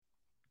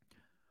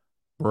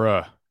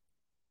Bruh.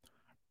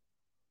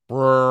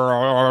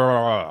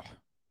 Bruh.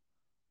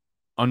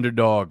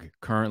 Underdog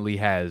currently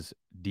has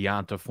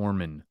Deonta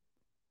Foreman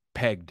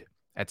pegged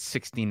at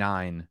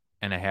 69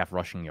 and a half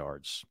rushing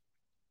yards.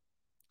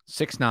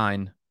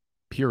 6'9",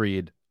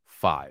 period,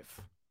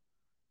 5.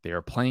 They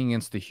are playing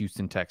against the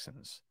Houston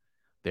Texans.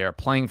 They are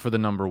playing for the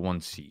number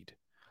 1 seed.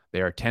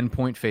 They are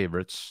 10-point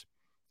favorites.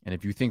 And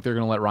if you think they're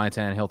going to let Ryan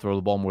Tannehill throw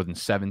the ball more than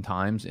 7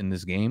 times in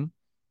this game,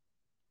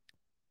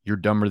 you're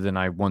dumber than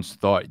I once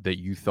thought that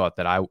you thought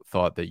that I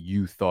thought that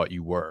you thought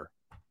you were.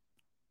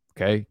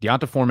 Okay?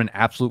 Deonta Foreman,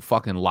 absolute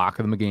fucking lock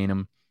of the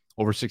game,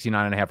 over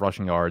 69 and a half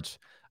rushing yards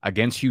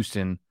against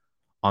Houston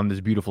on this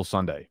beautiful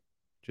Sunday.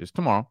 Just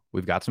tomorrow.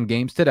 We've got some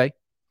games today.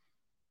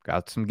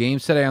 Got some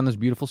games today on this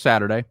beautiful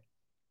Saturday.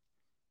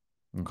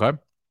 Okay?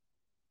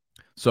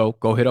 So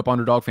go hit up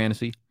Underdog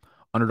Fantasy,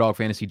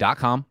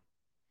 underdogfantasy.com.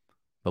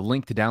 The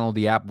link to download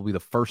the app will be the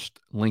first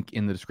link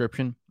in the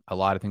description. I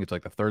lied. I think it's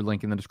like the third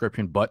link in the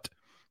description, but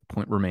the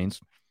point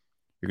remains.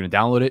 You're going to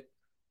download it,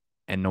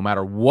 and no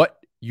matter what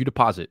you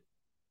deposit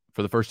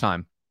for the first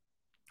time,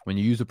 when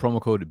you use the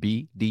promo code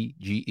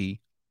BDGE,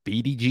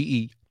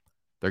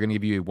 they're going to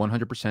give you a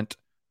 100%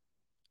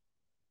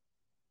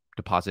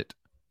 deposit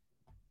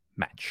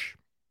match.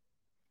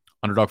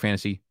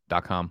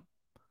 Underdogfantasy.com.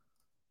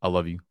 I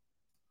love you.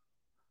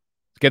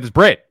 Let's get this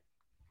bread.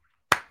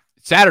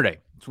 It's Saturday.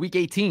 It's week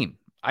 18.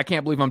 I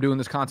can't believe I'm doing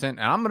this content,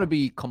 and I'm going to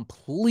be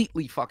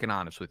completely fucking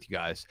honest with you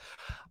guys.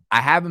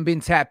 I haven't been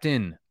tapped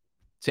in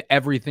to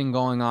everything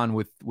going on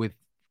with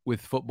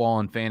football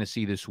and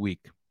fantasy this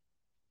week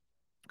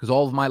because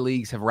all of my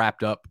leagues have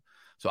wrapped up,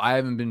 so I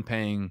haven't been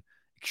paying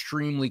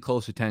extremely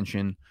close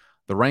attention.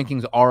 The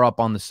rankings are up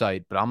on the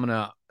site, but I'm going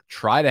to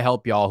try to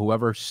help y'all,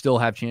 whoever still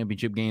have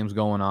championship games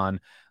going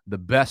on, the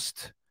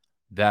best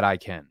that I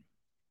can.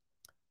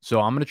 So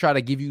I'm going to try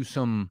to give you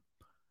some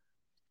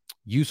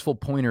useful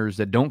pointers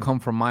that don't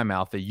come from my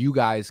mouth that you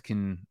guys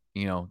can,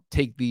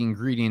 take the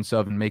ingredients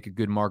of and make a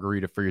good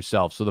margarita for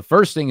yourself. So the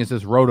first thing is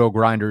this Roto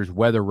Grinders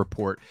weather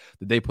report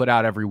that they put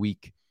out every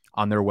week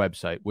on their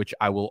website, which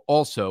I will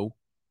also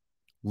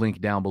link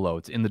down below.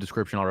 It's in the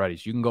description already.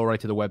 So you can go right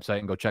to the website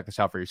and go check this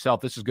out for yourself.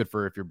 This is good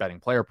for if you're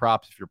betting player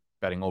props, if you're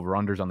betting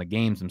over-unders on the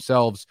games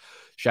themselves.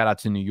 Shout out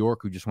to New York,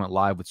 who just went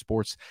live with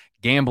sports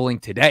gambling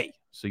today.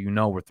 So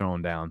we're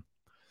throwing down.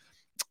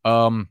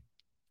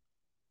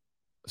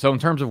 So in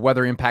terms of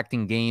weather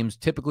impacting games,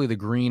 typically the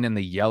green and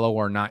the yellow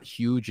are not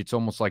huge. It's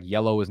almost like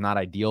yellow is not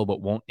ideal, but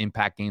won't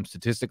impact games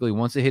statistically.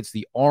 Once it hits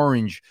the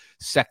orange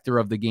sector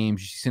of the games,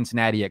 you see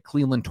Cincinnati at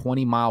Cleveland,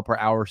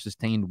 20-mile-per-hour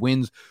sustained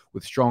winds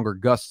with stronger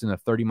gusts in the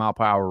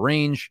 30-mile-per-hour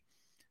range.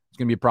 It's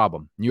going to be a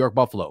problem. New York,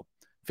 Buffalo,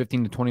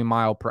 15 to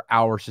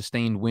 20-mile-per-hour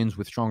sustained winds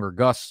with stronger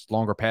gusts.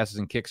 Longer passes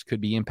and kicks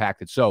could be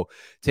impacted. So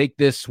take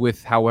this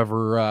with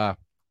however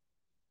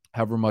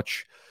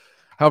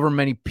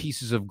many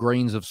pieces of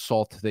grains of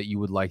salt that you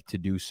would like to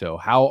do so.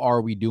 How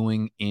are we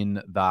doing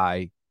in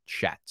thy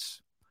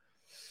chats?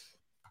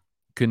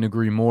 Couldn't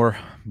agree more,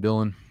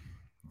 Dylan.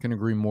 Couldn't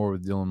agree more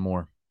with Dylan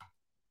Moore.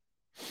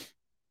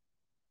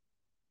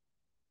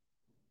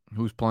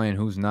 Who's playing,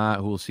 who's not,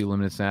 who will see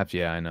limited snaps?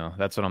 Yeah, I know.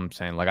 That's what I'm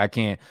saying. Like, I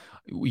can't.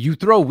 You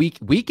throw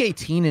week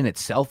 18 in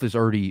itself is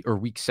already, or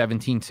week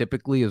 17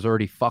 typically is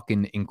already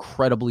fucking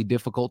incredibly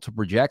difficult to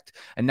project.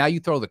 And now you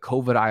throw the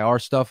COVID IR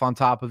stuff on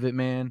top of it,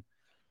 man.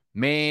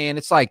 Man,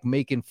 it's like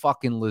making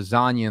fucking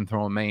lasagna and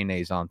throwing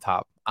mayonnaise on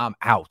top. I'm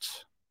out.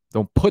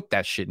 Don't put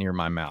that shit near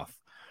my mouth.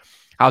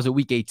 How's it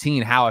week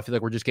 18? How? I feel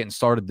like we're just getting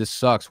started. This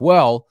sucks.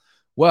 Well,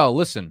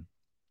 listen.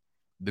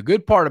 The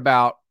good part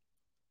about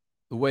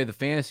the way the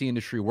fantasy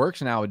industry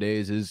works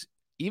nowadays is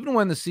even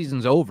when the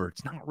season's over,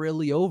 it's not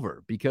really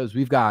over because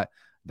we've got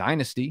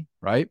Dynasty,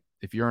 right?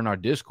 If you're in our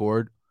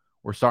Discord,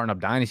 we're starting up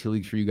Dynasty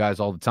leagues for you guys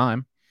all the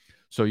time.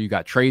 So you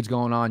got trades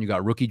going on. You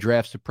got rookie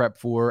drafts to prep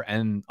for.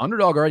 And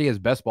Underdog already has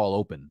best ball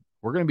open.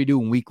 We're going to be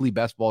doing weekly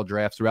best ball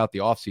drafts throughout the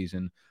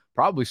offseason,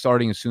 probably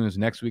starting as soon as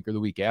next week or the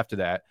week after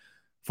that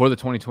for the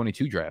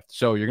 2022 draft.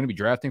 So you're going to be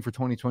drafting for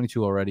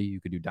 2022 already.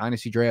 You could do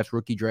dynasty drafts,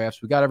 rookie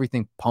drafts. We got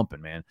everything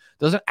pumping, man.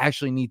 Doesn't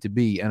actually need to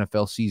be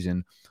NFL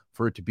season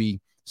for it to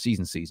be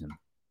season.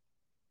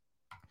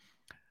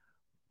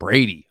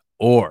 Brady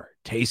or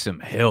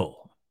Taysom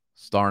Hill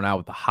starting out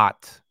with the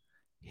hot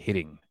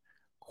hitting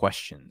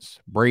questions.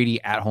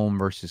 Brady at home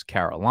versus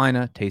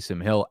Carolina.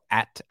 Taysom Hill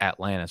at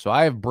Atlanta. So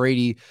I have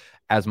Brady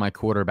as my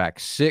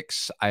quarterback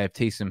 6. I have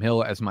Taysom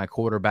Hill as my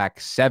quarterback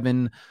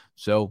 7.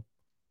 So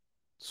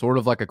sort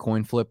of like a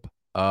coin flip.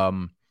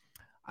 I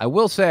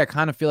will say I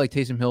kind of feel like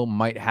Taysom Hill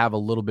might have a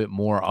little bit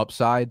more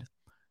upside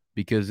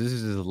because this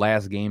is his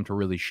last game to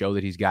really show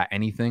that he's got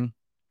anything.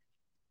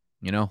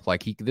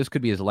 This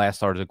could be his last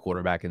start as a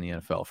quarterback in the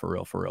NFL for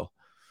real.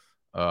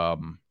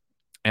 And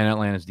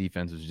Atlanta's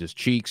defense is just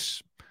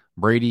cheeks.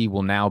 Brady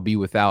will now be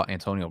without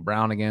Antonio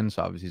Brown again,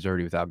 so obviously he's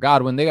already without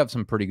Godwin. They have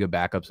some pretty good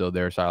backups though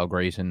there, Cyril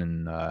Grayson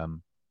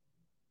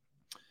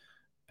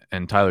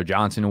and Tyler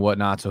Johnson and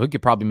whatnot, so he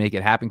could probably make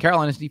it happen.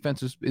 Carolina's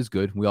defense is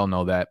good. We all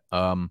know that.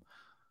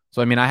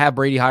 So, I mean, I have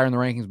Brady higher in the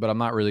rankings, but I'm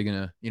not really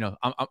going to,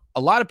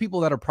 a lot of people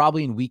that are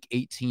probably in week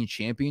 18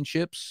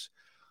 championships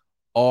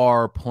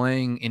are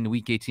playing in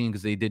week 18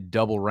 because they did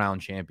double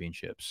round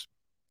championships.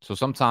 So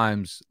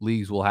sometimes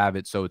leagues will have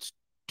it so it's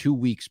 2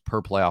 weeks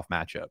per playoff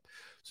matchup.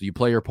 So you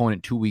play your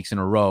opponent 2 weeks in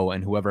a row,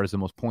 and whoever has the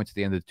most points at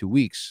the end of the 2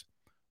 weeks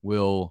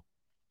will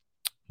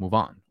move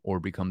on or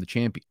become the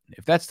champion.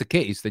 If that's the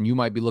case, then you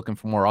might be looking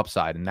for more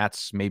upside, and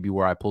that's maybe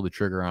where I pull the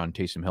trigger on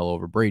Taysom Hill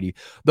over Brady.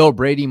 Though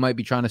Brady might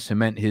be trying to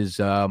cement his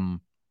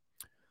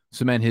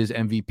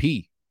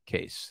MVP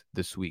case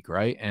this week,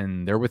 right?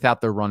 And they're without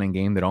their running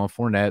game. They don't have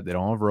Fournette. They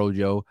don't have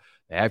Rojo.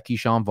 They have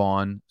Keyshawn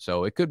Vaughn.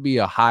 So it could be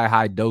a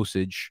high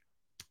dosage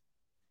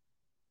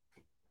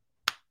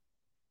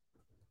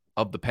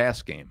of the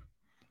pass game.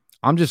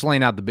 I'm just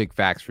laying out the big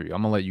facts for you.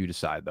 I'm going to let you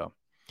decide, though.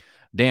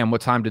 Damn,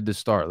 what time did this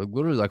start?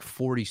 Literally like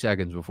 40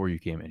 seconds before you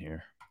came in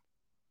here.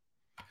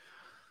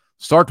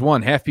 Start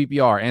one, half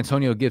PPR,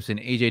 Antonio Gibson,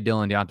 A.J.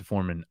 Dillon, D'Onta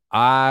Foreman.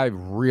 I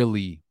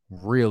really,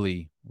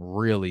 really,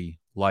 really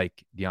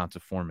like D'Onta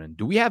Foreman.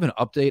 Do we have an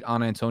update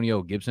on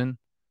Antonio Gibson?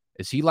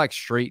 Is he like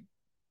straight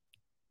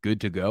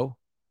good to go?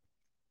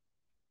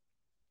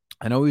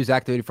 I know he was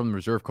activated from the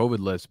reserve COVID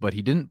list, but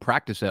he didn't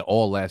practice at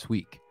all last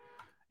week.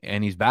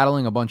 And he's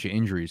battling a bunch of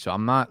injuries. So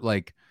I'm not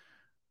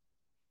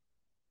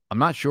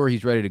sure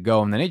he's ready to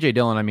go. And then A.J.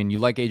 Dillon, I mean, you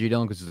like A.J.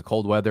 Dillon because it's the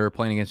cold weather,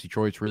 playing against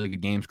Detroit's really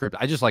good game script.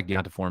 I just like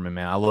D'Onta Foreman,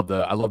 man. I love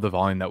the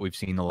volume that we've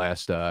seen the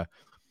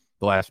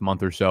last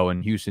month or so,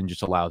 and Houston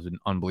just allows an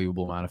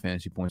unbelievable amount of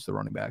fantasy points to the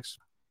running backs.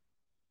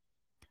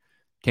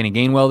 Kenny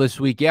Gainwell this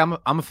week, yeah,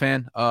 I'm a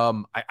fan.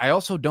 I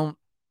also don't.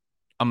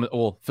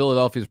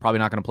 Philadelphia is probably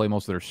not going to play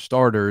most of their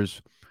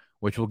starters,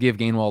 which will give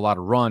Gainwell a lot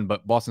of run.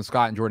 But Boston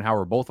Scott and Jordan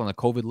Howard are both on the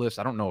COVID list.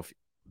 I don't know if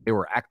they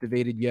were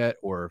activated yet,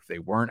 or if they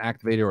weren't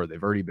activated, or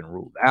they've already been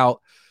ruled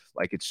out.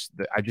 Like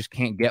I just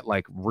can't get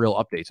like real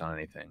updates on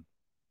anything.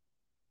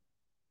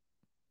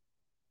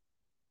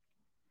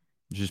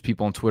 Just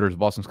people on Twitter, is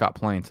Boston Scott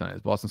playing tonight?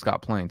 Is Boston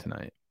Scott playing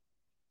tonight?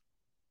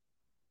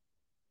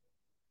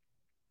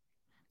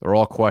 They're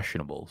all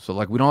questionable. So,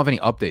 like, we don't have any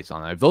updates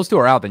on that. If those two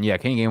are out, then yeah,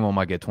 Kenny Gainwell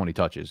might get 20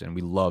 touches, and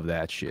we love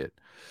that shit.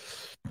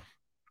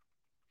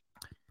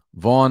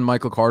 Vaughn,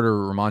 Michael Carter,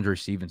 Ramondre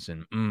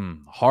Stevenson.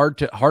 Hard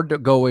to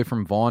go away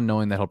from Vaughn,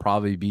 knowing that he'll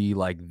probably be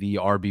like the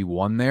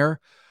RB1 there.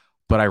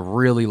 But I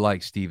really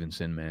like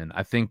Stevenson, man.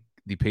 I think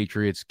the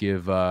Patriots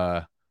give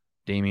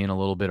Damian a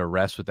little bit of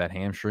rest with that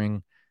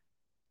hamstring.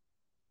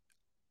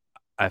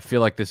 I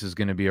feel like this is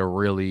going to be a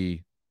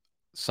really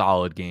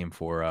solid game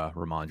for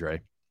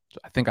Ramondre. So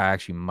I think I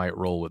actually might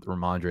roll with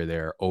Ramondre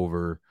there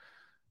over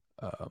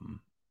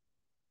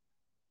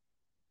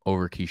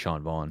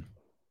Keyshawn Vaughn.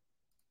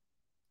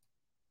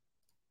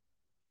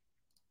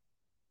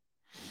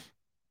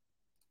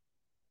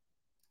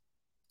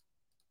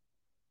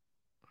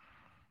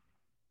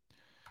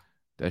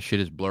 That shit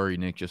is blurry,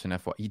 Nick. Just an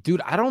FY.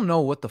 Dude, I don't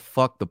know what the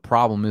fuck the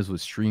problem is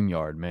with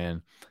StreamYard,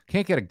 man.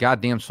 Can't get a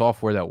goddamn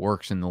software that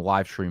works in the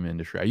live stream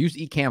industry. I used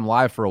Ecamm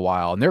Live for a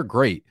while, and they're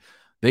great.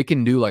 They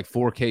can do like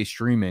 4K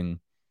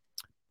streaming,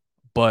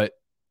 but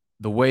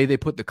the way they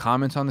put the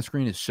comments on the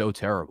screen is so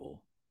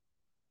terrible.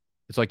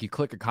 It's like you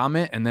click a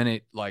comment, and then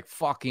it like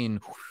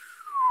fucking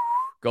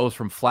goes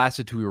from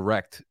flaccid to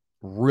erect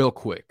real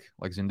quick.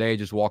 Like Zendaya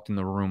just walked in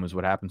the room is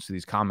what happens to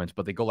these comments,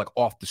 but they go like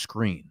off the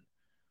screen.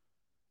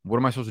 What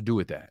am I supposed to do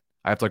with that?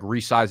 I have to like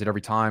resize it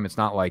every time. It's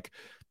not like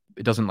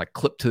it doesn't like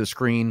clip to the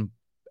screen.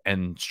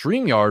 And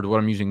StreamYard, what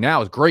I'm using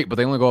now, is great, but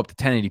they only go up to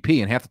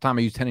 1080p. And half the time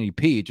I use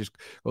 1080p, it just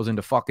goes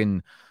into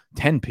fucking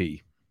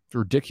 10p. It's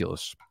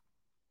ridiculous.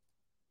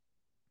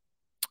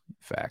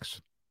 Facts.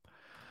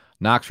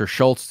 Knox or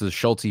Schultz. Does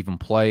Schultz even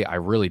play? I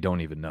really don't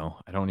even know.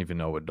 I don't even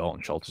know what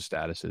Dalton Schultz's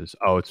status is.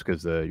 Oh, it's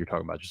because you're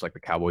talking about just like the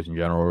Cowboys in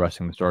general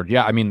resting the starters.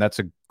 Yeah, I mean that's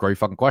a great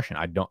fucking question.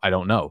 I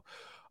don't know.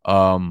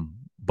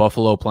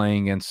 Buffalo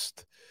playing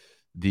against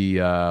the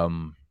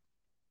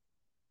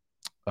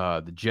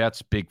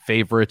Jets, big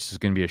favorites. Is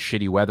going to be a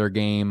shitty weather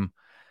game.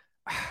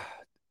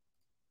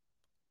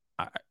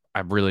 I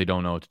really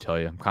don't know what to tell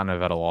you. I'm kind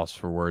of at a loss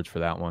for words for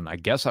that one. I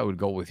guess I would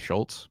go with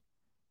Schultz.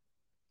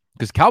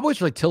 Because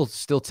Cowboys are like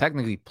still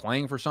technically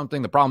playing for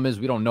something. The problem is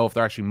we don't know if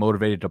they're actually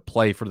motivated to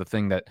play for the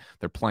thing that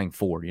they're playing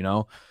for, you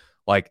know?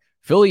 Like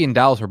Philly and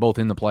Dallas are both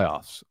in the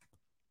playoffs,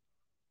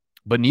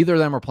 but neither of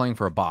them are playing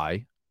for a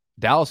bye.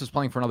 Dallas is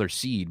playing for another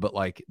seed, but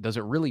like, does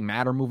it really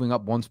matter moving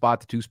up one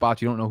spot to two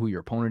spots? You don't know who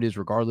your opponent is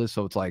regardless.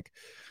 So it's like,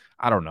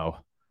 I don't know.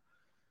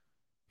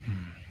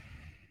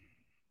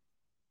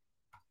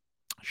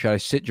 Should I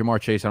sit Jamar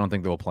Chase? I don't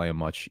think they'll play him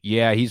much.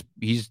 Yeah, he's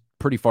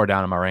pretty far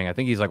down in my rank. I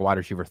think he's like wide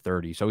receiver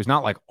 30. So he's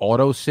not like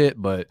auto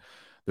sit, but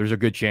there's a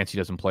good chance he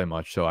doesn't play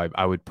much. So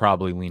I would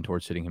probably lean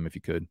towards sitting him if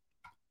you could.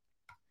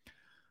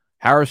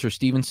 Harris or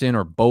Stevenson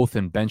or both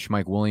and bench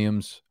Mike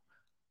Williams.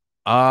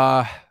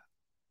 Let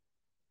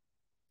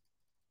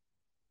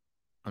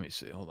me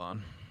see. Hold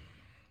on.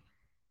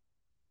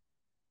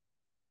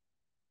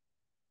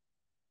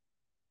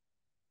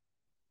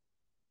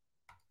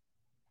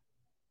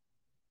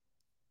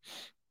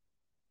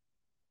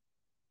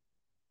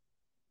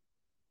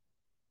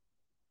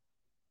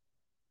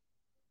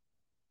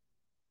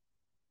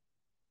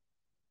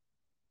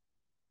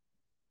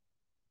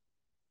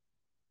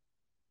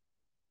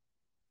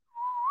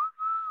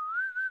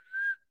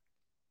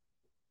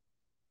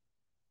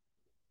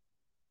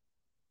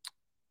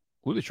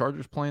 Who are the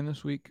Chargers playing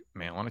this week?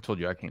 Man, when I told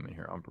you I came in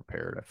here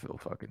unprepared, I feel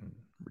fucking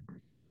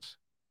ridiculous.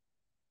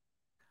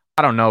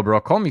 I don't know, bro.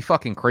 Call me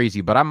fucking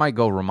crazy, but I might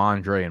go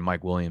Ramondre and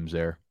Mike Williams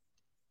there.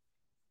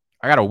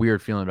 I got a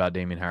weird feeling about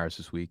Damian Harris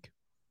this week.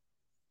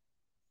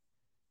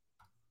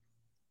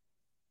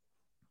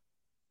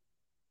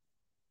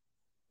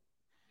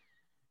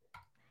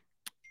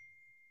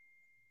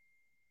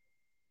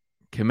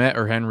 Kmet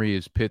or Henry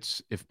is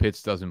Pitts if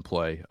Pitts doesn't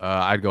play.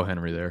 I'd go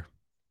Henry there.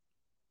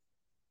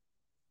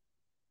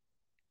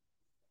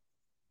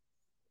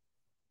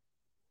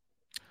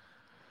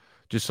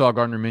 Just saw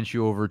Gardner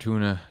Minshew over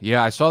Tuna.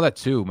 Yeah, I saw that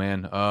too,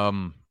 man.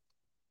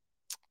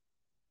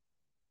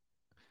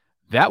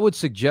 That would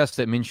suggest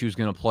that Minshew's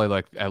going to play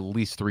like at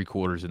least 3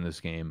 quarters in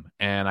this game,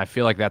 and I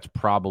feel like that's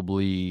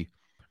probably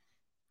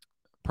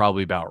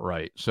about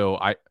right. So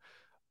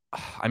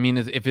I mean,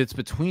 if it's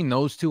between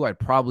those two, I'd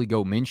probably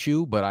go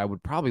Minshew, but I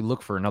would probably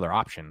look for another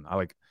option. I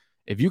like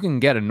if you can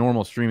get a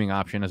normal streaming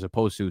option as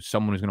opposed to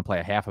someone who's going to play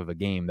a half of a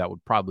game, that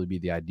would probably be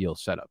the ideal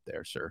setup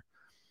there, sir.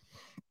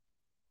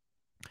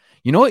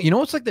 You know what? You know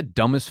what's like the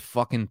dumbest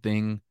fucking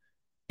thing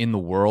in the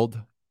world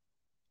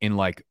on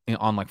like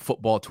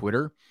football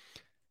Twitter?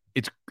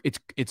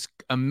 It's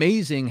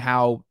amazing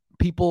how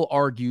people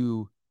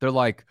argue. They're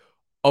like,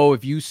 oh,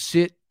 if you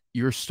sit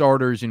your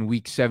starters in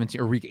week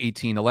 17 or week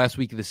 18, the last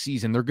week of the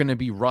season, they're going to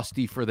be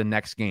rusty for the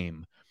next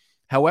game.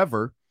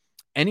 However,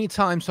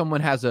 anytime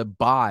someone has a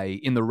bye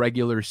in the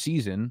regular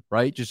season,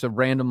 right? Just a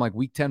random like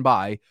week 10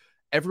 bye,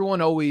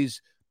 everyone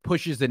always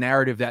pushes the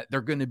narrative that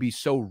they're going to be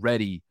so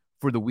ready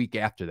for the week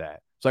after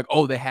that. It's like,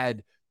 oh, they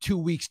had 2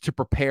 weeks to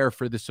prepare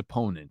for this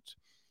opponent.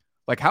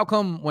 Like, how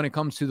come when it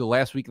comes to the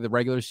last week of the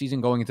regular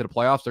season going into the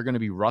playoffs, they're going to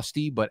be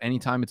rusty, but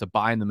anytime it's a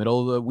bye in the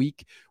middle of the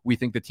week, we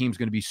think the team's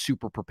going to be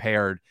super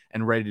prepared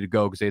and ready to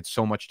go because they had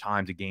so much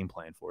time to game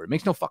plan for it. It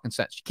makes no fucking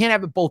sense. You can't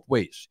have it both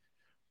ways.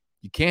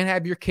 You can't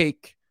have your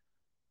cake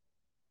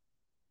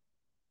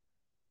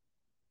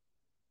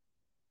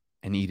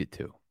and eat it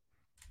too.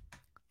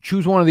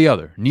 Choose one or the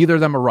other. Neither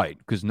of them are right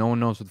because no one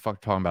knows what the fuck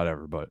they're talking about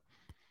ever. But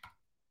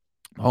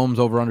Holmes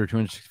over under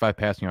 265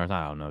 passing yards.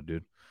 I don't know,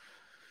 dude.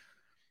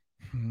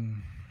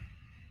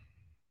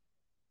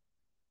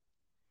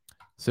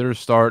 Consider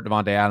start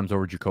Davante Adams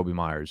over Jacoby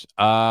Myers.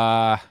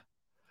 Davante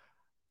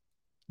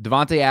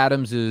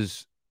Adams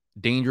is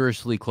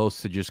dangerously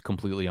close to just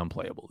completely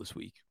unplayable this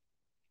week.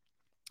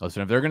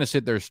 Listen, if they're going to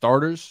sit their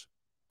starters,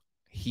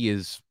 he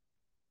is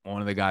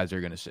one of the guys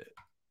they're going to sit.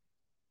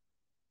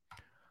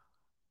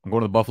 I'm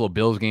going to the Buffalo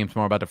Bills game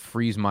tomorrow. About to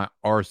freeze my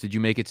arse. Did you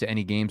make it to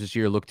any games this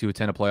year? Look to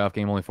attend a playoff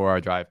game, only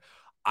 4-hour drive.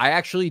 I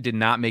actually did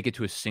not make it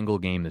to a single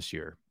game this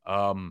year.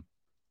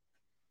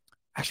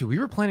 Actually, we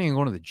were planning on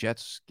going to the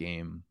Jets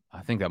game.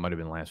 I think that might have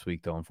been last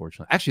week, though,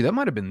 unfortunately. Actually, that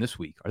might have been this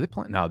week. Are they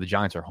playing? No, the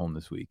Giants are home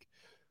this week,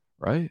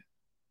 right?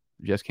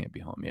 The Jets can't be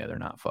home. Yeah, they're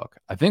not. Fuck.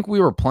 I think we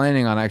were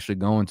planning on actually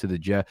going to the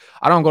Jets.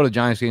 I don't go to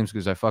Giants games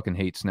because I fucking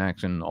hate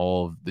snacks and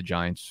all of the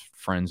Giants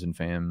friends and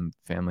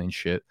family and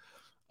shit.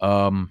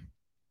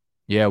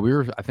 Yeah,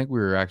 I think we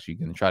were actually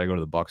going to try to go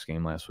to the Bucks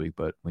game last week,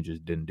 but we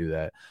just didn't do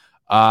that.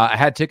 I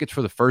had tickets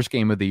for the first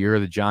game of the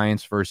year, the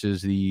Giants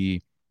versus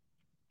the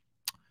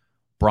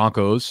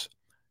Broncos.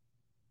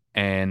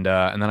 And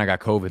then I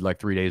got COVID like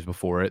 3 days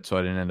before it, so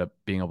I didn't end up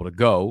being able to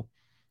go.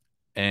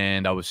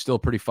 And I was still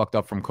pretty fucked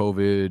up from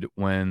COVID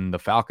when the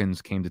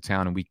Falcons came to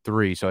town in week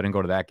 3, so I didn't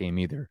go to that game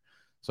either.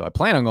 So I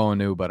plan on going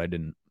to, but I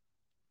didn't.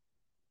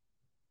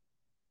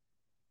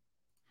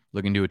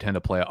 Looking to attend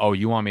a play. Oh,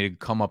 you want me to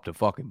come up to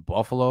fucking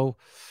Buffalo?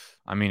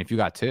 I mean, if you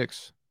got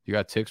ticks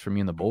for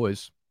me and the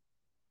boys.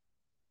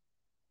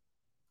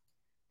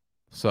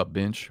 What's up,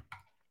 bench?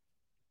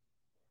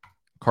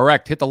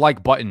 Correct. Hit the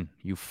like button,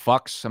 you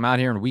fucks. I'm out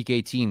here in week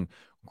 18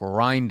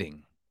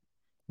 grinding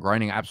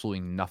absolutely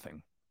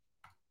nothing.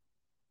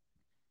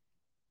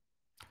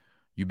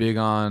 You big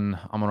on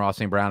Amon-Ra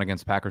St. Brown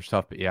against Packers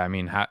tough, but yeah, I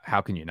mean,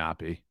 how can you not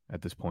be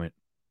at this point?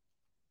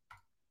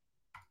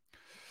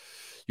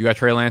 You got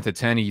Trey Lance at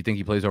 10. You think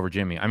he plays over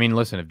Jimmy? I mean,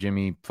 listen, if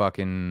Jimmy's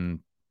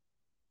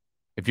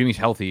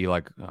healthy,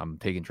 like I'm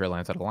taking Trey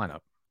Lance out of the lineup.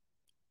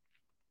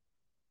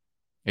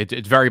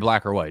 It's very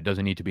black or white. It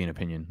doesn't need to be an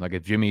opinion. Like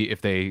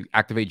if they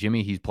activate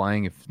Jimmy, he's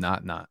playing. If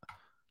not. But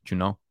you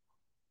know.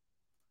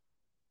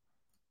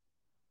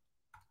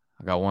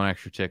 I got one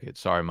extra ticket.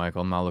 Sorry,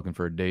 Michael. I'm not looking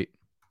for a date.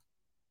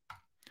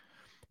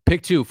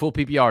 Pick 2, full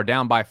PPR,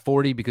 down by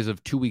 40 because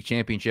of 2-week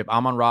championship.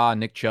 Amon-Ra,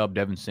 Nick Chubb,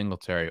 Devin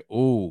Singletary.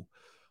 Ooh.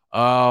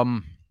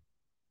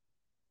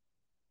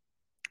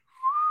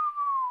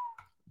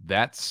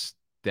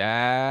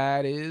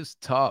 That is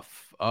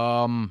tough.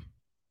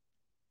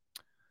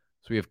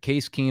 So we have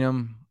Case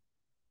Keenum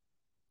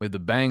with the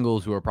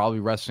Bengals, who are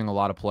probably resting a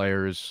lot of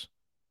players.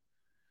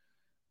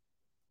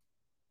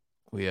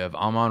 We have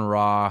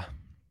Amon-Ra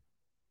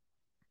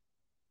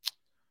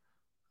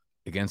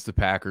against the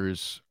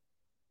Packers.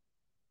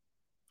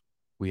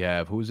 We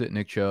have, who is it?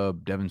 Nick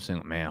Chubb, Devin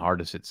Singletary. Man, hard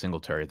to sit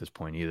Singletary at this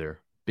point either.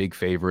 Big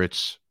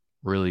favorites,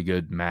 really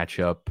good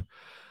matchup.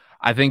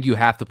 I think you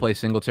have to play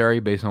Singletary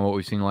based on what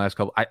we've seen the last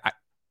couple.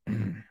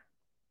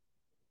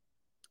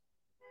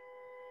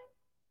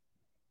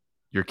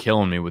 You're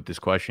killing me with this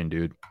question,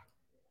 dude.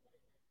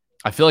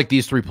 I feel like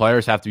these three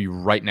players have to be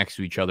right next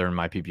to each other in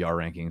my PPR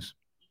rankings.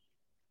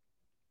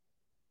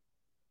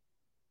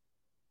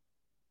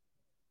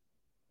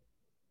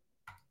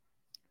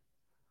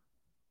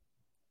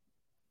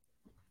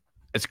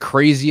 As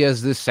crazy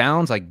as this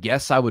sounds, I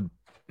guess I would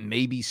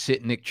maybe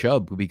sit Nick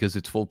Chubb because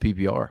it's full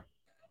PPR.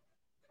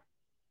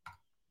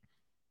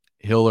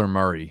 Hill or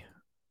Murray?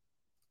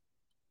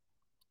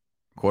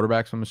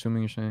 Quarterbacks, I'm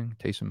assuming you're saying?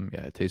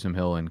 Taysom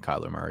Hill and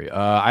Kyler Murray.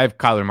 I have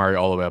Kyler Murray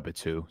all the way up at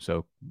 2,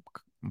 so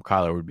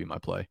Kyler would be my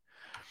play.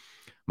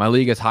 My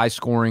league is high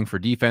scoring for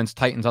defense.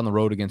 Titans on the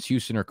road against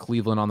Houston or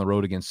Cleveland on the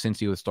road against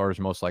Cincy with stars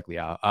most likely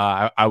out.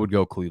 I would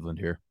go Cleveland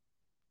here.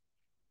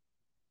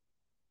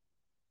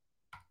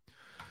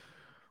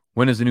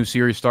 When is the new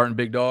series starting,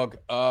 Big Dog?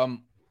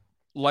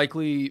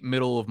 Likely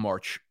middle of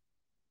March.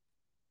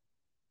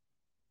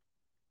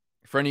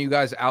 For any of you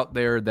guys out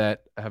there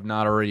that have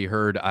not already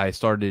heard, I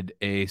started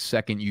a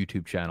second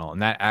YouTube channel,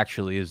 and that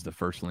actually is the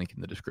first link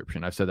in the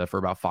description. I've said that for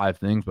about 5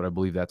 things, but I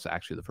believe that's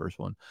actually the first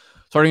one.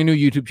 Starting a new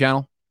YouTube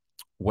channel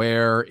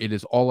where it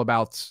is all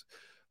about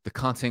the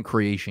content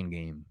creation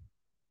game.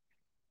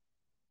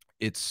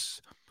 It's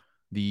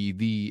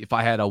if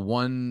I had a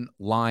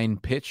one-line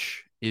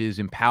pitch, it is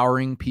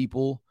empowering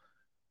people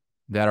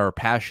that are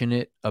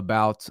passionate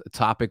about a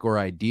topic or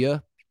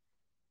idea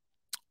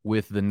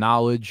with the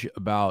knowledge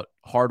about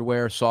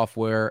hardware,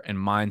 software, and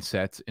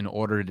mindsets in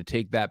order to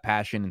take that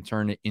passion and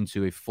turn it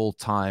into a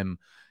full-time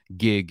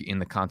gig in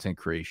the content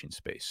creation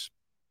space.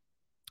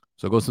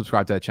 So go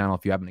subscribe to that channel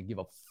if you happen to give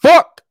a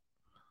fuck.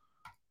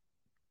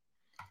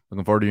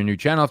 Looking forward to your new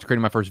channel. After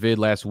creating my first vid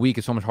last week,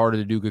 it's so much harder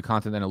to do good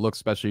content than it looks,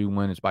 especially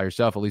when it's by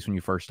yourself, at least when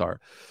you first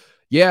start.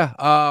 Yeah,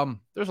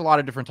 there's a lot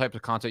of different types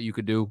of content you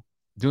could do.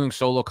 Doing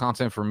solo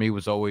content for me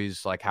was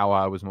always like how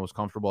I was most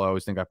comfortable. I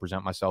always think I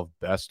present myself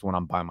best when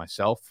I'm by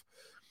myself,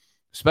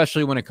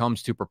 especially when it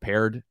comes to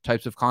prepared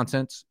types of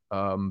content.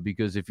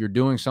 Because if you're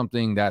doing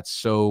something that's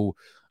so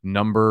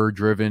number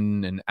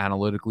driven and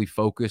analytically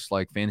focused,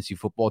 like fantasy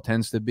football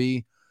tends to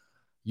be,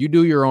 you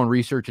do your own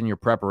research and your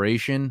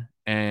preparation,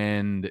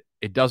 and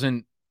it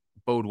doesn't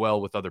bode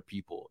well with other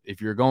people.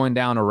 If you're going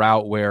down a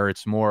route where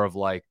it's more of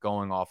like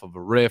going off of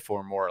a riff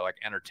or more like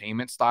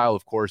entertainment style,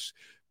 of course,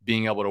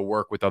 being able to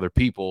work with other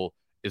people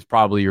is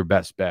probably your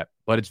best bet.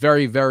 But it's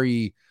very,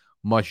 very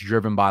much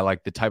driven by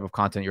like the type of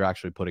content you're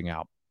actually putting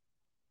out.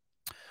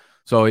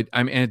 So it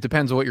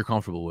depends on what you're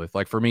comfortable with.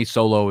 Like for me,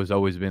 solo has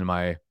always been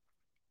my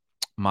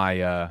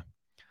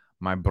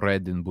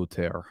bread and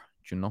butter,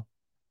 you know.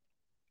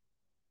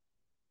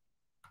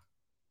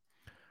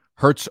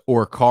 Hurts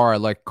or Carr? I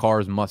like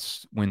Carr's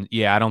must win.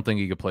 Yeah, I don't think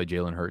you could play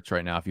Jalen Hurts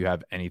right now if you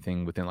have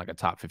anything within like a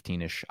top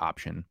 15-ish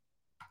option.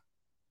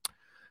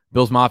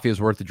 Bills Mafia is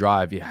worth the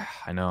drive. Yeah,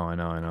 I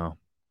know.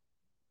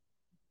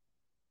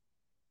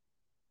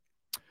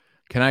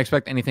 Can I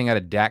expect anything out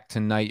of Dak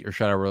tonight, or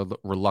should I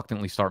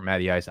reluctantly start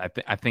Matty Ice?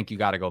 I think you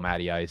got to go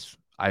Matty Ice.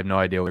 I have no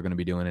idea what they're going to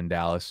be doing in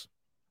Dallas.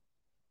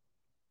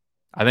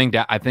 I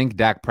think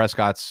Dak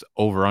Prescott's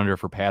over-under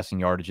for passing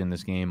yardage in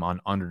this game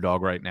on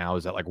Underdog right now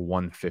is at like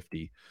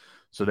 150.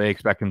 So they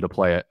expect him to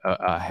play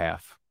a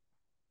half.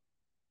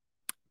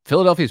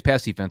 Philadelphia's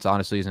pass defense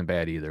honestly isn't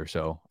bad either,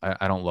 so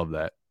I don't love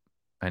that,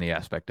 any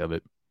aspect of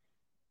it.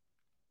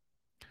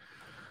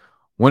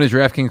 When is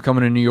DraftKings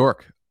coming to New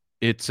York?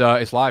 It's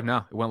live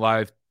now. It went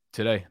live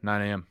today,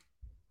 9 a.m.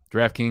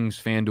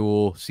 DraftKings,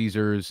 FanDuel,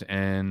 Caesars,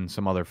 and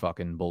some other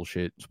fucking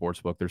bullshit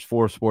sportsbook. There's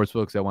 4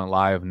 sportsbooks that went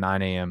live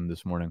 9 a.m.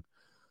 this morning.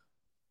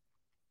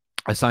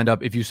 I signed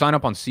up. If you sign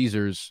up on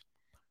Caesars,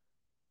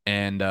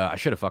 and I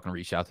should have fucking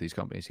reached out to these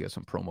companies to get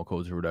some promo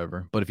codes or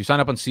whatever. But if you sign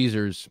up on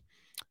Caesars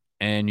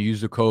and you use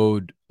the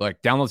code,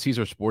 like download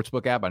Caesar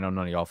Sportsbook app. I know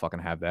none of y'all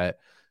fucking have that.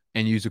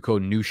 And use the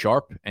code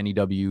NEW-SHARP,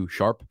 N-E-W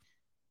Sharp.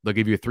 They'll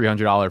give you a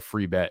 $300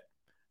 free bet.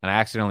 And I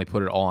accidentally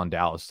put it all on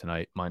Dallas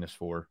tonight,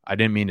 -4. I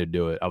didn't mean to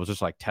do it. I was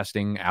just like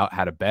testing out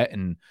how to bet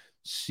and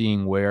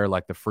seeing where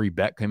like the free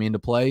bet came into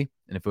play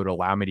and if it would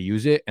allow me to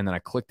use it. And then I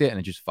clicked it and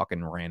it just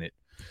fucking ran it.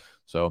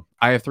 So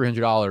I have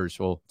 $300.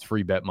 Well, it's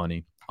free bet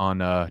money on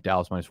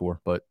Dallas -4.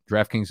 But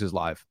DraftKings is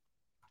live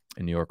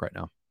in New York right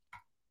now.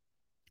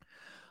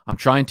 I'm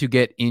trying to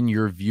get in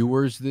your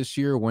viewers this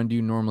year. When do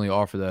you normally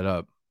offer that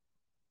up?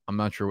 I'm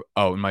not sure.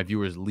 Oh, in my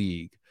viewers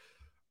league.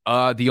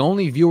 The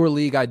only viewer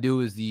league I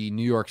do is the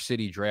New York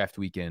City draft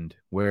weekend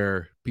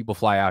where people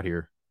fly out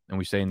here and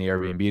we stay in the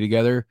Airbnb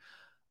together.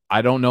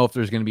 I don't know if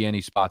there's going to be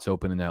any spots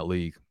open in that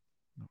league.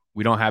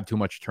 We don't have too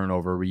much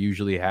turnover. We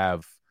usually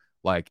have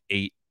like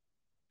 8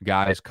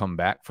 guys come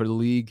back for the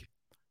league.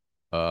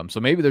 So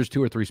maybe there's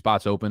 2 or 3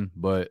 spots open,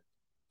 but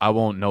I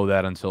won't know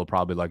that until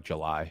probably like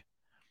July.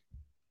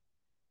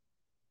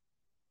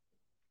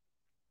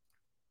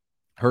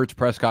 Hurts,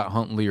 Prescott,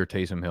 Huntley, or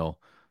Taysom Hill?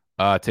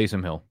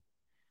 Taysom Hill.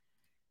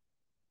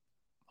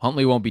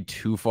 Huntley won't be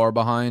too far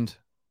behind.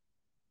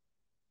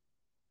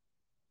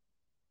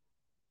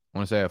 I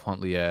want to say I have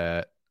Huntley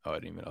at... Oh, I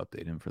didn't even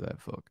update him for that.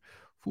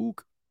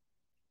 Fook.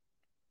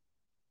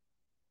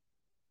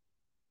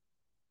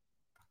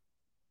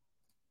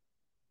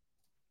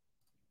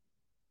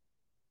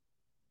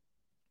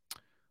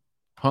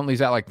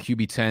 Huntley's at like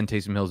QB 10.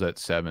 Taysom Hill's at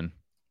 7.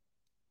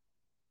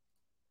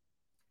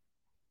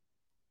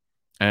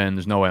 And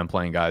there's no way I'm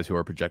playing guys who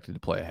are projected to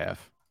play a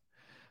half.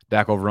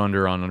 Dak over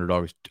under on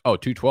underdog is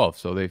 212.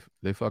 So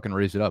they fucking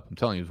raised it up. I'm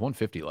telling you, it was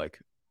 150 like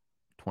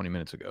 20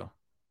 minutes ago.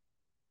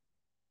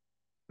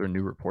 Is there a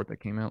new report that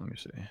came out? Let me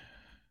see.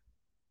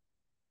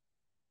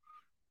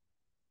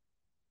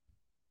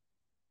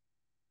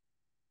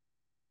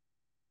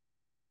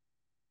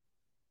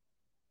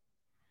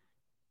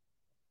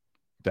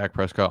 Dak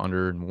Prescott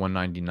under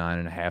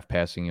 199.5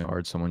 passing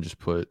yards. Someone just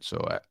put.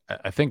 So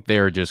I think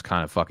they're just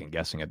kind of fucking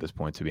guessing at this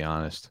point, to be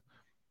honest.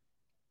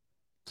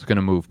 It's going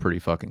to move pretty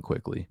fucking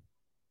quickly.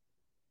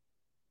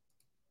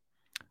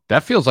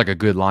 That feels like a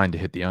good line to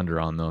hit the under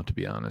on, though, to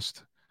be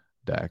honest.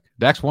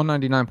 Dak's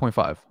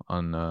 199.5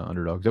 on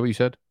underdog. Is that what you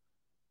said?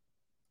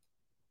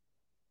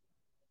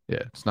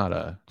 Yeah, it's not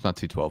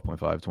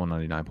 212.5. It's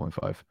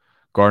 199.5.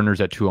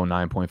 Gardner's at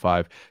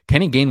 209.5.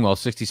 Kenny Gainwell,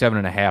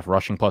 67.5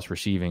 rushing plus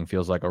receiving.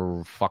 Feels like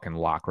a fucking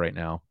lock right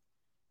now.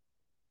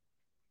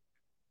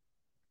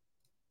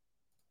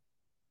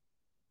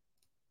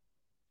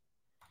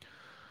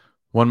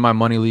 Won my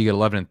money league at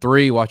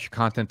 11-3. Watch your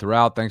content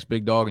throughout. Thanks,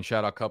 Big Dog, and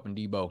shout out Cup and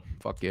Debo.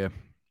 Fuck yeah.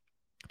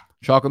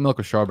 Chocolate milk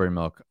or strawberry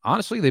milk?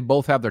 Honestly, they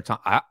both have their time.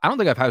 I don't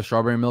think I've had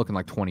strawberry milk in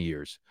like 20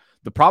 years.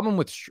 The problem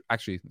with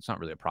actually, it's not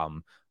really a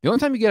problem. The only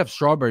time you get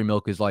strawberry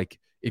milk is like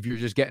if you're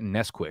just getting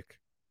Nesquik,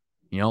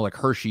 like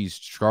Hershey's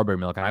strawberry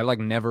milk. And I like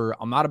never.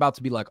 I'm not about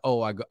to be like,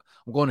 I'm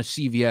going to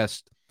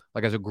CVS.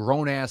 Like as a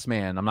grown ass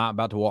man, I'm not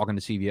about to walk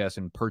into CVS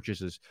and purchase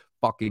this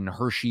fucking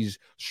Hershey's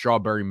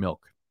strawberry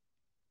milk.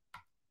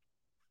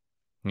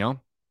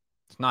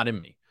 It's not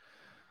in me.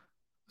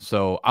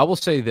 So I will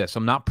say this.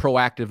 I'm not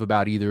proactive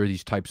about either of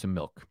these types of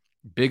milk.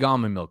 Big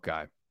almond milk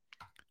guy.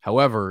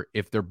 However,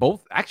 if they're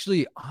both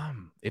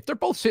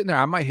sitting there,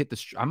 I might hit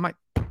this. I might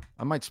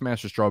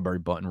smash the strawberry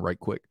button right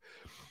quick.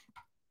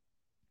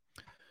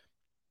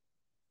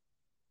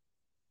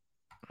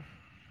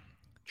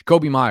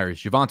 Jacoby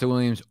Myers, Javonte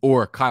Williams,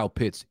 or Kyle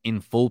Pitts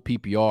in full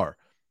PPR.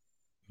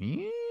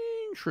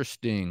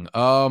 Interesting.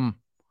 Jacoby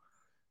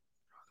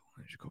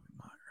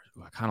Myers.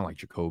 I kind of like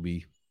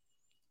Jacoby.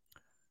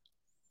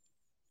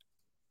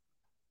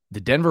 The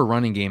Denver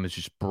running game is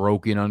just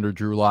broken under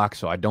Drew Lock,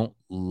 so I don't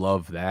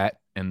love that.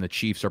 And the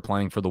Chiefs are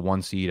playing for the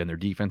 1 seed, and their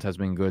defense has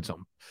been good.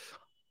 So,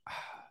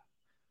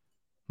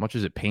 much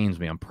as it pains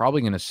me, I'm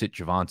probably going to sit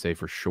Javonte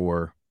for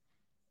sure.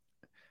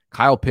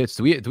 Kyle Pitts,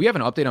 do we have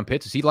an update on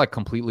Pitts? Is he like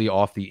completely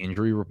off the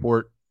injury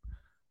report?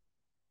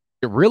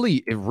 It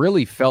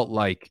really felt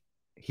like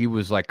he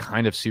was like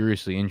kind of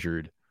seriously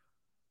injured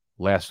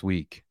last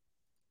week.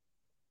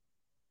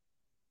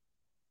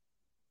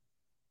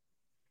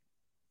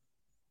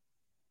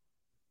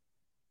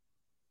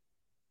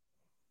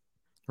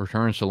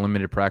 Returns to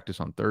limited practice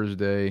on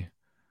Thursday.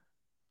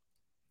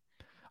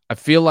 I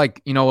feel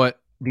like, you know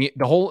what? The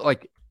whole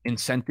like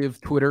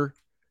incentive Twitter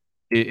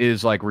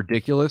is like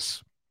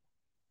ridiculous.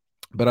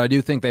 But I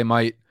do think they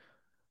might.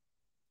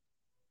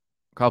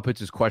 Kyle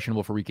Pitts is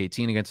questionable for Week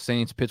 18 against the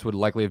Saints. Pitts would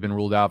likely have been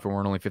ruled out for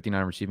only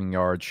 59 receiving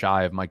yards,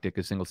 shy of Mike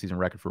Ditka's single-season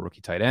record for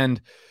rookie tight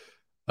end.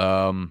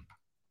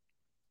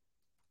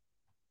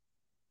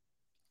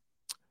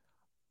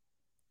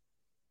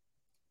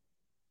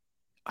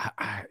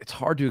 It's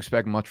hard to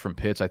expect much from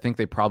Pitts. I think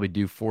they probably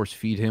do force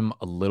feed him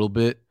a little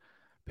bit.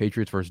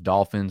 Patriots versus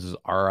Dolphins is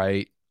all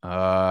right.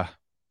 That's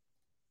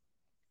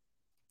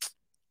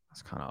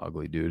kind of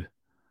ugly, dude.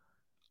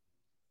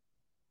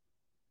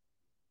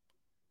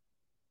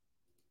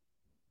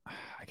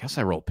 I guess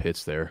I roll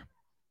Pitts there.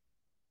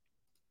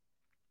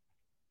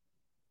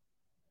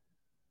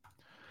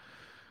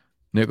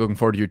 Nick, looking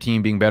forward to your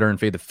team being better and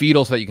fade the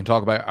fetal so that you can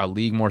talk about our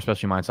league more,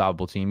 especially my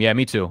unstoppable team. Yeah,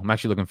 me too. I'm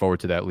actually looking forward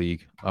to that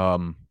league.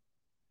 I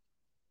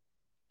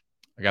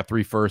got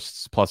 3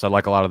 firsts, plus I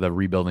like a lot of the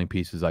rebuilding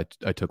pieces I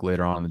took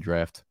later on in the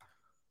draft.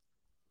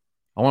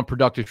 I want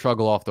productive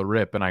struggle off the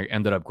rip, and I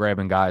ended up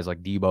grabbing guys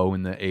like Debo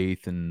in the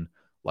 8th and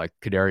like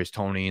Kadarius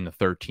Toney in the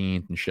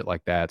 13th and shit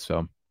like that. So,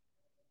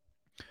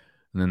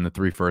 and then the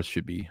 3 firsts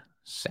should be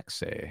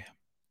sexy.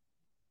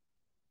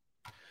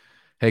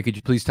 Hey, could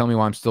you please tell me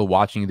why I'm still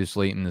watching you this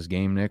late in this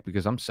game, Nick?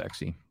 Because I'm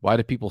sexy. Why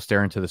do people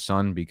stare into the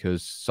sun?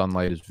 Because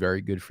sunlight is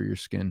very good for your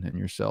skin and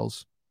your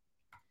cells.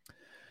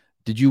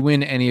 Did you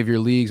win any of your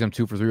leagues? I'm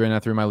 2 for 3 right now.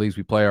 3 of my leagues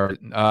we play are.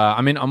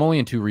 I'm only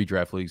in 2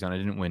 redraft leagues, and I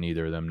didn't win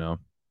either of them. No.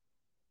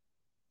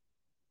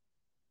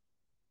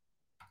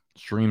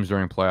 Streams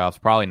during playoffs,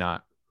 probably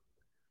not.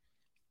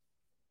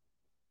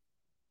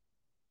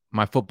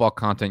 My football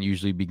content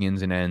usually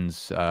begins and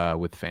ends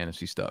with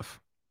fantasy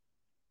stuff.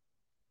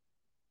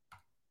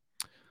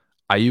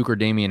 Ayuk or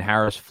Damian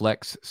Harris,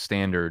 flex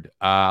standard.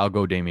 I'll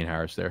go Damian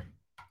Harris there.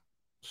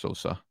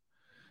 Sosa.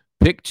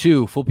 Pick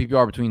 2, full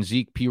PPR between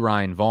Zeke, P.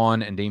 Ryan,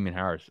 Vaughn, and Damian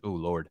Harris. Oh,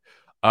 Lord.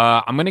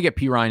 I'm going to get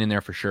P. Ryan in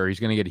there for sure. He's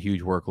going to get a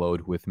huge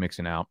workload with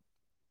mixing out.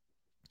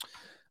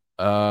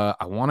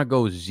 I want to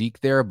go Zeke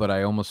there, but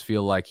I almost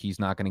feel like he's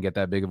not going to get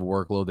that big of a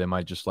workload. They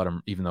might just let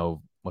him, even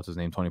though,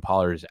 Tony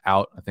Pollard is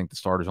out. I think the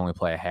starters only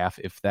play a half,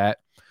 if that.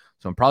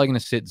 So I'm probably going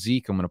to sit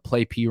Zeke. I'm going to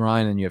play P.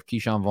 Ryan, and you have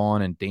Keyshawn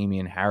Vaughn and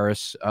Damian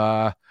Harris.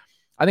 I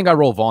think I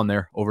roll Vaughn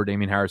there over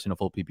Damian Harris in a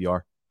full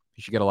PPR.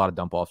 He should get a lot of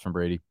dump offs from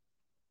Brady.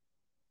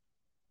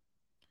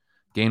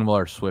 Gainwell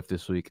or Swift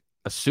this week.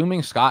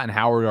 Assuming Scott and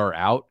Howard are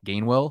out,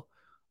 Gainwell,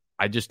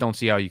 I just don't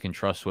see how you can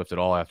trust Swift at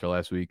all after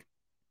last week.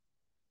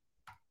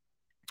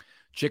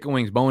 Chicken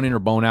wings, bone in or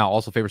bone out.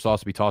 Also, favorite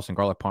sauce to be tossed in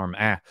garlic parm.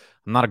 I'm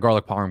not a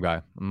garlic parm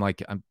guy.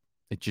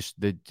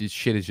 This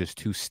shit is just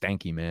too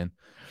stanky, man.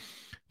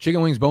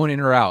 Chicken wings, bone in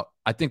or out.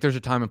 I think there's a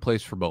time and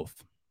place for both.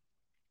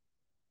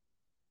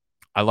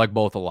 I like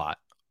both a lot.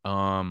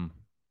 I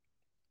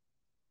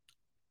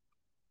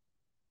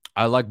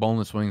like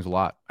boneless wings a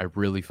lot. I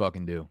really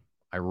fucking do.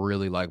 I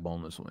really like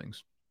boneless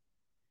wings.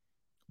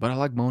 But I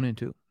like bone in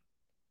too.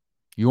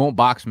 You won't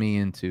box me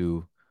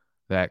into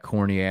that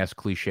corny ass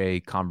cliche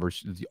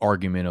the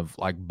argument of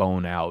like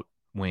bone out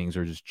wings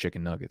or just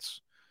chicken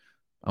nuggets.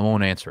 I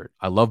won't answer it.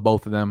 I love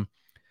both of them.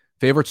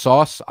 Favorite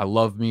sauce? I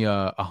love me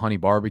a honey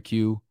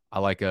barbecue. I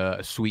like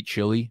a sweet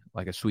chili,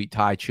 like a sweet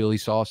Thai chili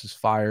sauce is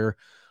fire.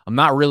 I'm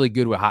not really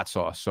good with hot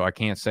sauce, so I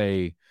can't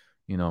say,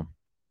 the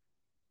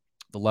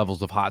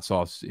levels of hot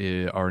sauce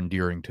are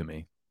endearing to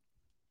me.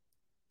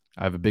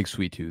 I have a big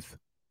sweet tooth.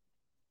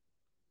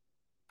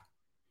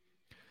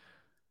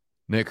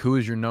 Nick, who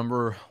is your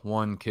number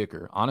one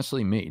kicker?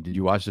 Honestly, me. Did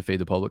you watch the Fade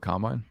the Public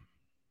Combine?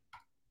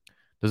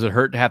 Does it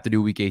hurt to have to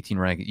do Week 18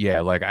 ranking?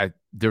 Yeah,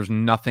 there's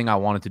nothing I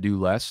wanted to do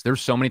less.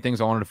 There's so many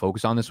things I wanted to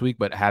focus on this week,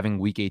 but having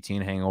Week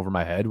 18 hanging over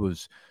my head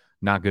was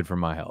not good for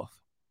my health.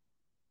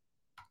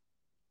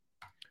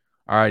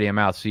 All righty, I'm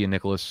out. See you,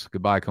 Nicholas.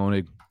 Goodbye,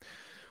 Koenig.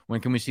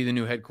 When can we see the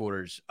new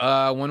headquarters?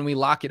 When we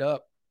lock it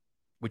up,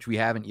 which we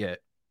haven't yet.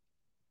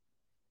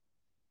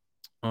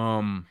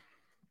 I'm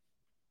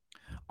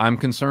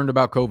concerned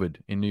about COVID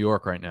in New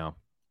York right now.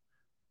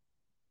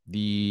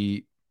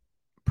 The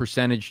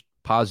percentage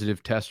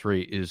positive test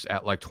rate is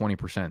at like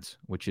 20%,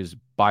 which is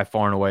by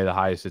far and away the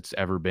highest it's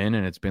ever been.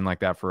 And it's been like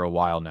that for a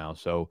while now.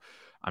 So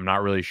I'm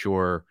not really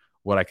sure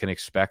what I can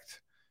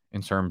expect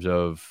in terms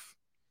of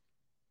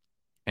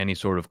any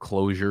sort of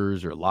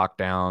closures or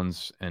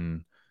lockdowns.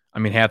 And I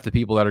mean, half the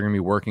people that are going to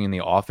be working in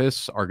the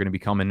office are going to be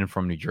coming in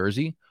from New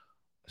Jersey.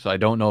 So I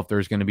don't know if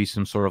there's going to be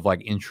some sort of like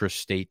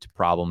intrastate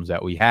problems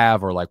that we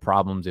have, or like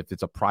problems if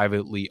it's a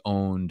privately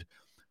owned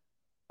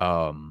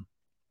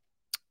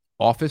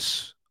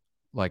office,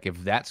 like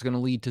if that's going to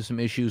lead to some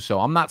issues. So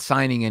I'm not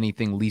signing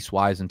anything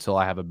lease-wise until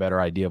I have a better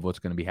idea of what's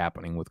going to be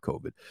happening with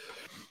COVID.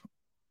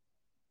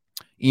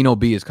 Eno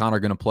B, is Connor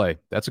going to play?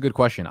 That's a good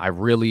question. I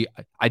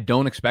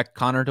don't expect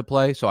Connor to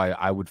play, so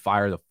I would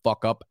fire the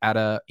fuck up at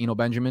Eno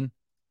Benjamin.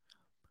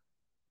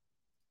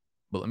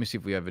 But let me see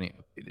if we have any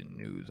updated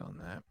news on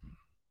that.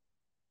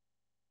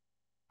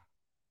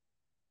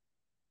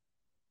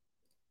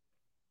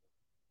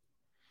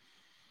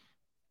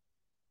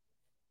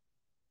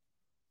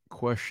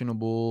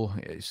 Questionable.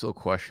 Yeah, he's still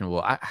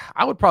questionable.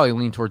 I would probably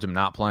lean towards him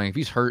not playing. If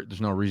he's hurt, there's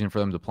no reason for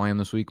them to play him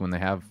this week when they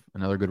have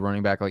another good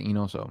running back like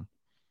Eno. So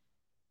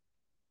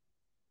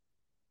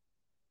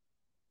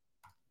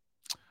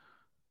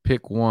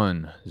pick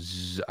one.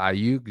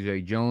 Ayuk,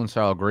 Zay Jones,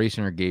 Kyle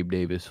Grayson, or Gabe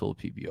Davis, full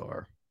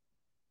PPR.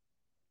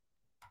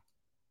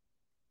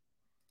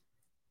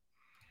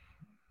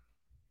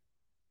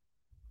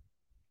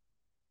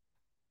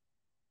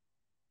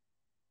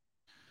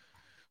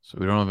 So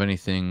we don't have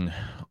anything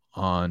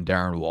on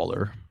Darren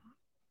Waller.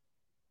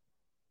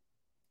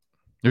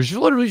 There's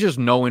literally just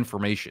no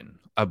information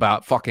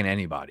about fucking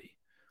anybody.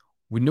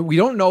 We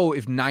don't know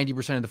if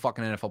 90% of the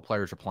fucking NFL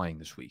players are playing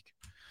this week.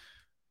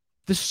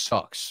 This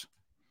sucks.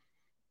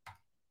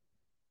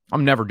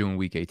 I'm never doing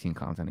Week 18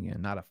 content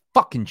again. Not a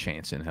fucking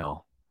chance in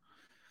hell.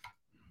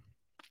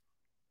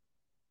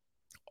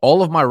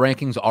 All of my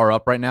rankings are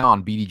up right now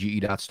on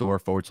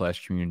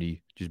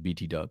bdge.store/community, just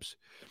BT dubs.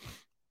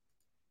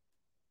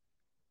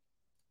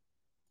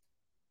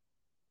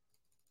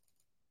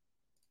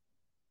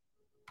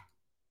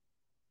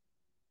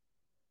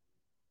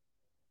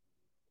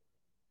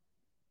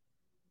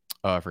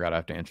 I forgot I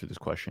have to answer this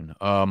question.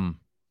 I'll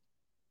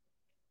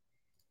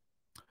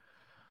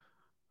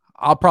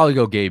probably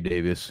go Gabe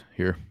Davis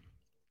here.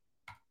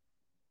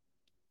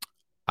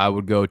 I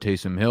would go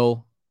Taysom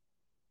Hill.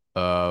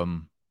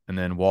 And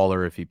then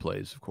Waller if he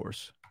plays, of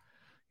course.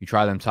 You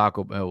try them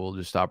Taco Bell. We'll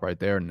just stop right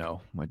there.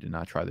 No, I did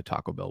not try the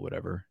Taco Bell,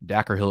 whatever.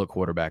 Dak or Hill at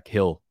quarterback.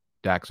 Hill.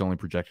 Dak's only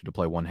projected to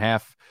play one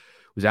half.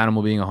 Was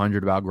Animal being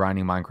 100 about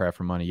grinding Minecraft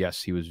for money?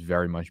 Yes, he was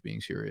very much being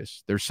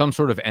serious. There's some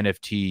sort of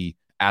NFT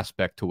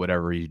aspect to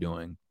whatever he's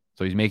doing.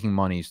 So he's making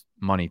money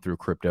through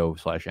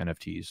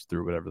crypto/NFTs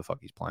through whatever the fuck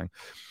he's playing.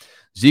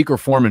 Zeke or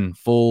Foreman,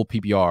 full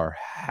PPR.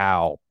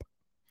 How?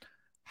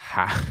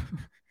 I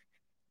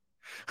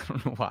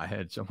don't know why I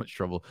had so much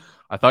trouble.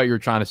 I thought you were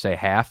trying to say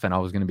half, and I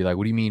was going to be like,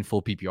 what do you mean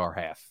full PPR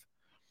half?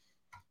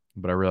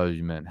 But I realized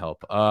you meant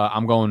help.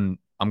 I'm going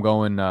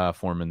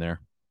Foreman there.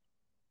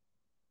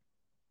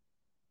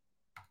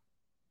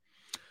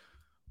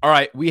 All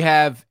right, we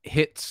have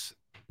hit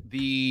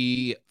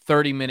the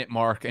 30-minute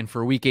mark, and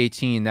for Week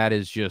 18, that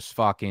is just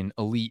fucking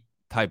elite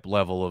type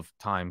level of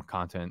time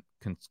content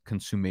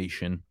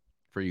consummation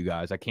for you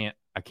guys. I can't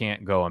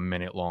go a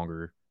minute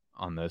longer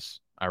on this.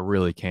 I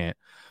really can't.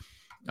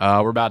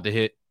 We're about to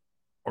hit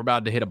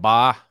a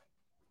bar.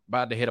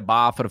 About to hit a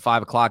bar for the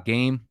 5 o'clock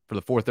game, for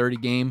the 4:30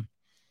 game.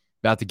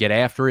 About to get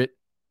after it.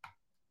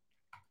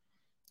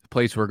 The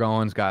place we're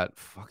going's got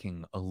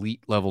fucking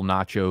elite level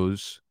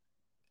nachos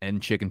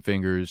and chicken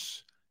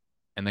fingers,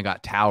 and they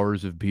got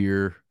towers of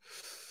beer.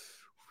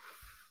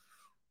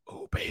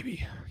 Oh,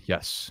 baby.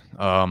 Yes.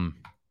 Should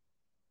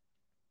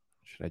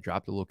I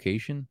drop the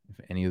location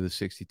if any of the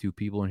 62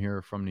 people in here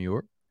are from New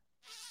York?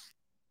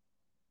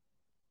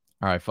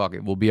 All right, fuck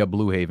it. We'll be at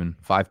Blue Haven,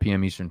 5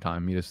 p.m. Eastern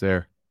time. Meet us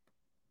there.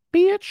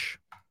 Bitch.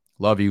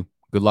 Love you.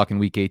 Good luck in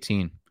week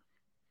 18,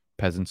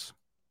 peasants.